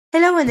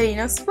Hello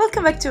Wanderinos,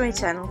 welcome back to my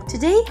channel.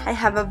 Today I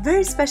have a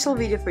very special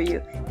video for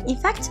you. In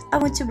fact, I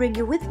want to bring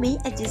you with me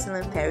at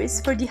Disneyland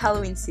Paris for the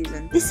Halloween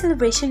season. This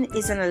celebration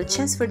is another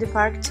chance for the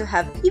park to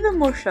have even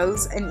more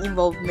shows and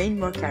involve many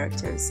more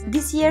characters.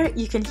 This year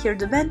you can hear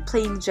the band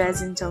playing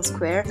jazz in Town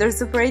Square, there's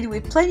a parade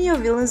with plenty of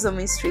villains on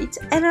Main Street,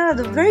 and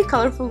another very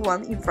colorful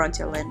one in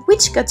Frontierland,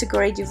 which got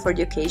decorated for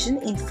the occasion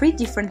in 3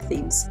 different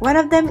themes. One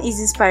of them is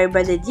inspired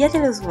by the Dia de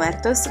los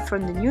Muertos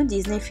from the new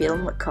Disney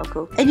film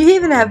Coco. And you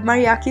even have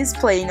mariachis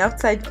playing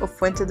outside of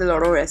Fuente del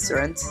Oro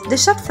restaurant. The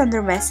shop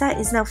Thunder Mesa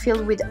is now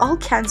filled with all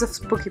kinds of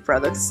spooky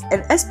products,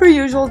 and as per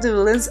usual the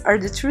villains are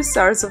the true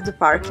stars of the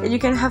park, and you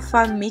can have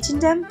fun meeting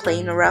them,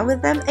 playing around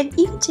with them, and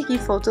even taking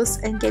photos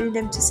and getting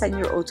them to sign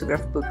your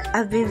autograph book.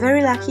 I've been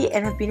very lucky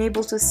and have been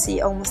able to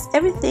see almost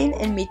everything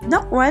and meet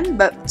not one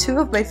but 2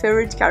 of my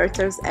favorite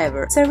characters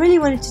ever, so I really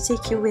wanted to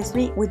take you with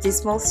me with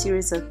this small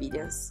series of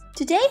videos.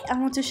 Today I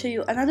want to show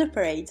you another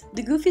parade,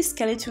 the Goofy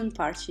Skeletoon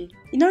Party.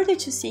 In order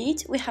to see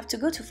it, we have to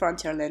go to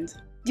Frontierland.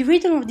 The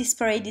rhythm of this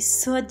parade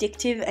is so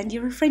addictive and the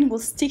refrain will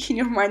stick in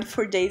your mind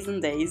for days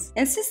and days.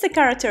 And since the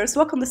characters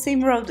walk on the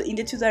same road in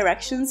the 2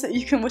 directions,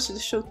 you can watch the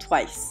show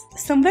twice.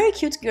 Some very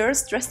cute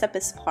girls dressed up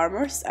as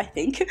farmers, I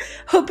think,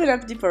 open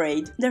up the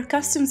parade. Their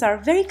costumes are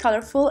very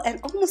colorful and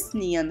almost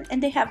neon,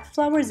 and they have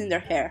flowers in their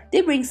hair.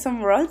 They bring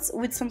some rods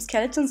with some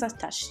skeletons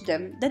attached to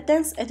them that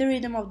dance at the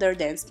rhythm of their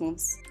dance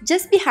moves.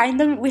 Just behind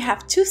them we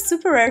have 2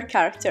 super rare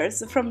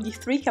characters from the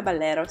 3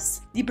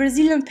 Caballeros, the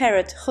Brazilian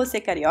parrot Jose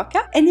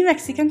Carioca and the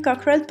Mexican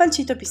cockerel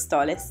Panchito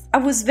Pistoles. I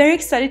was very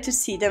excited to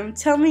see them.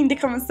 Tell me in the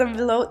comments down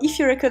below if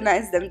you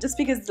recognize them, just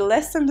because the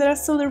last time that I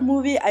saw their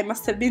movie I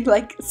must have been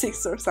like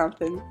 6 or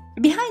something.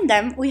 Behind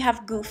them we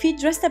have Goofy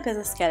dressed up as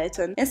a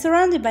skeleton and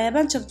surrounded by a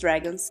bunch of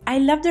dragons. I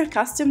love their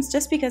costumes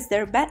just because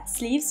their bat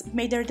sleeves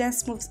made their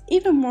dance moves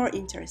even more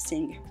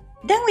interesting.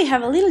 Then we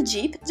have a little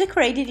jeep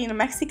decorated in a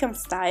Mexican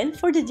style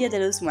for the Dia de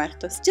los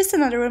Muertos, just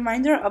another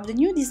reminder of the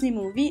new Disney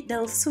movie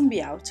that'll soon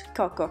be out,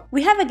 Coco.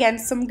 We have again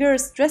some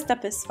girls dressed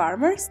up as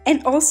farmers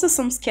and also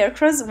some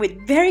scarecrows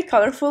with very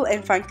colorful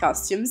and fun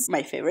costumes,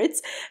 my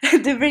favorites.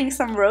 They bring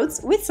some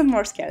roads with some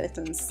more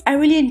skeletons. I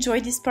really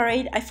enjoyed this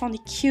parade, I found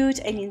it cute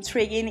and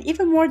intriguing,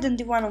 even more than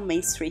the one on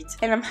Main Street.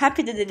 And I'm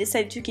happy that they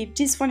decided to keep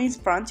this one in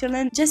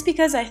Frontierland, just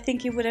because I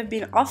think it would have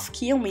been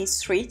off-key on Main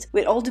Street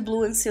with all the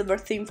blue and silver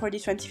theme for the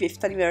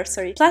 25th anniversary.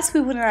 Plus, we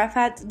wouldn't have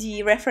had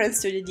the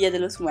reference to the Dia de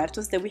los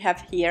Muertos that we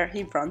have here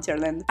in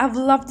Frontierland. I've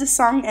loved the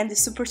song and the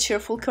super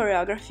cheerful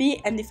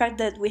choreography, and the fact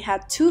that we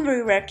had 2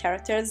 very rare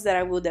characters that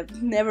I would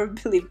have never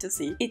believed to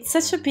see. It's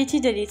such a pity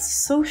that it's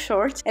so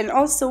short, and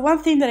also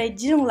one thing that I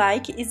didn't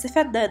like is the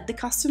fact that the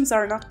costumes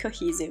are not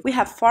cohesive. We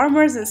have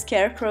farmers and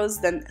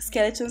scarecrows, then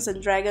skeletons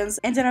and dragons,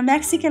 and then a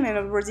Mexican and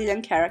a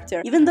Brazilian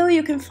character. Even though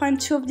you can find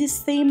 2 of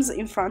these themes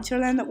in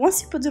Frontierland,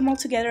 once you put them all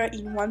together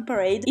in one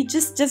parade, it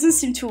just doesn't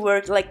seem to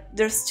work. Like,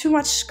 there's too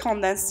much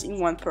condensed in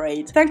one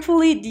parade.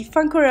 Thankfully, the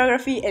fun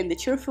choreography and the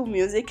cheerful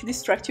music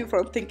distract you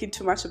from thinking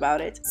too much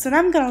about it. So now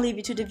I'm gonna leave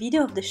you to the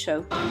video of the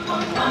show.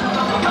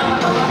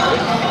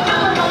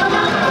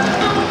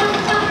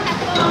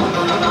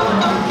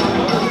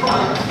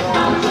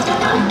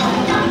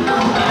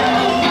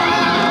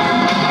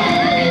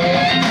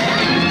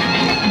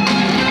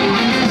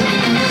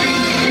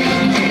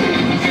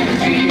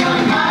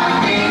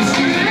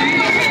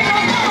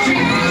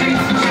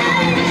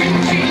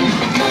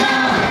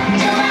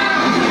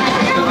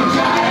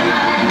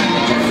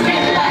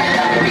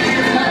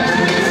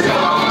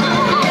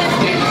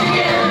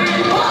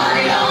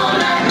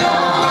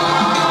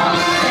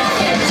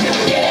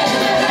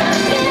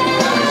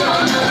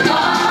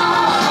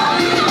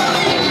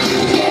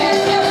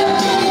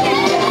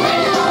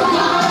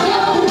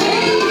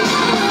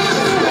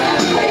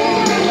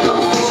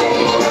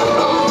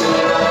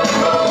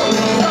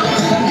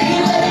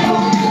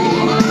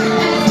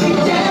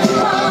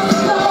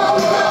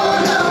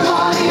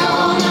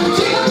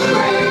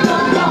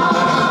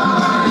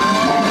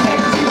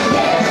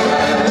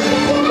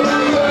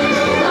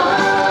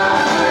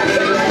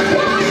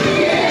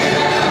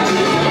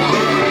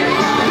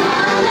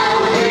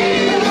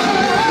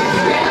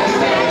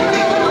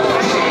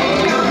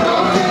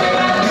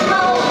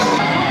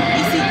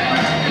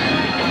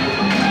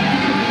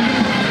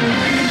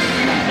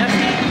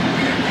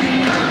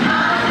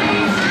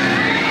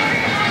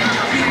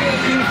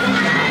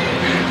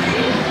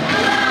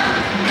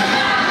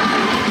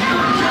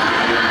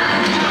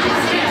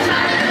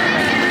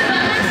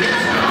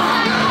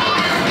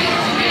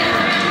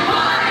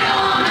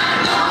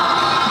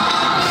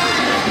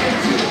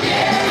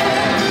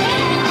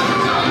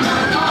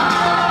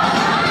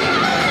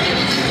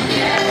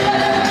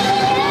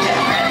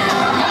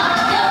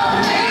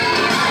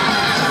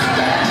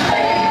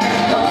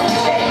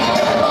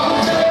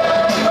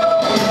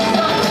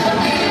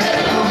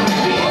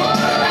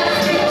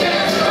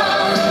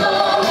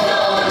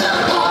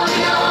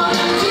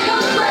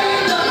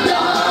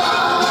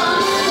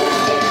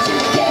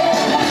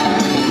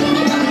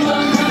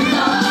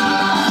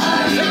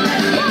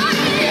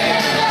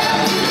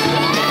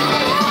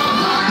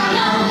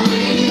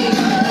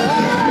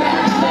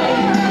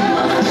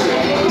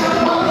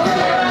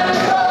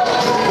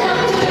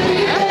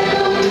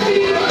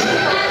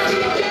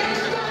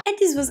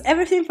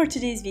 everything for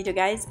today's video,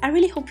 guys. I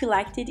really hope you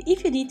liked it.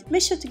 If you did,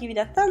 make sure to give it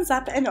a thumbs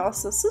up and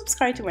also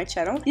subscribe to my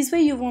channel. This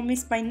way you won't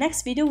miss my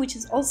next video, which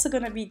is also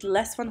gonna be the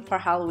last one for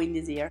Halloween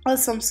this year.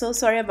 Also, I'm so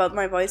sorry about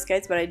my voice,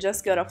 guys, but I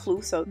just got a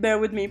flu, so bear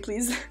with me,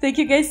 please. Thank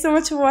you guys so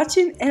much for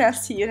watching, and I'll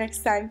see you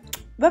next time.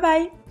 Bye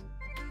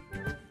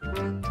bye!